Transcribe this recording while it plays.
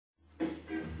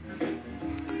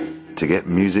to get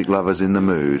music lovers in the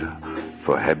mood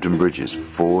for Hebden Bridge's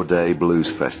 4-day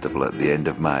blues festival at the end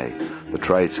of May. The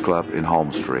Trades Club in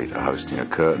Holme Street are hosting a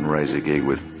curtain raiser gig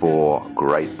with 4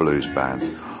 great blues bands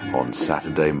on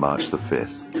Saturday, March the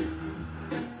 5th.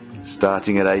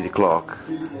 Starting at 8 o'clock,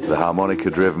 the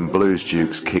harmonica-driven Blues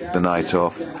Jukes kick the night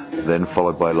off, then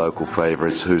followed by local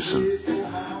favourites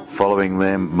Hooson. Following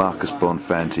them, Marcus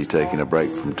Bonfanti taking a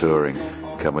break from touring,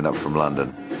 coming up from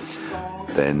London.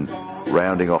 Then,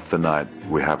 rounding off the night,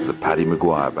 we have the Paddy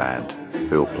Maguire Band,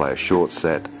 who'll play a short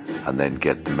set and then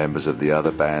get the members of the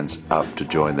other bands up to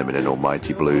join them in an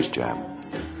almighty blues jam.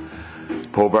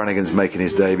 Paul Brannigan's making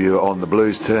his debut on the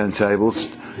blues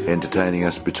turntables, entertaining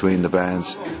us between the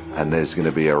bands, and there's going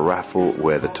to be a raffle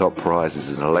where the top prize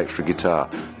is an electric guitar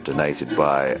donated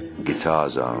by Guitar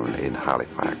Zone in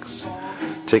Halifax.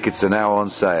 Tickets are now on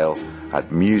sale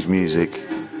at Muse Music,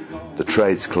 the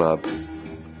Trades Club,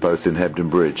 both in Hebden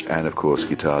Bridge, and of course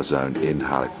Guitar Zone in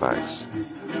Halifax.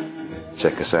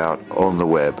 Check us out on the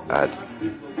web at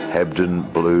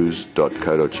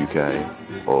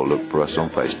hebdenblues.co.uk or look for us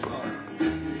on Facebook.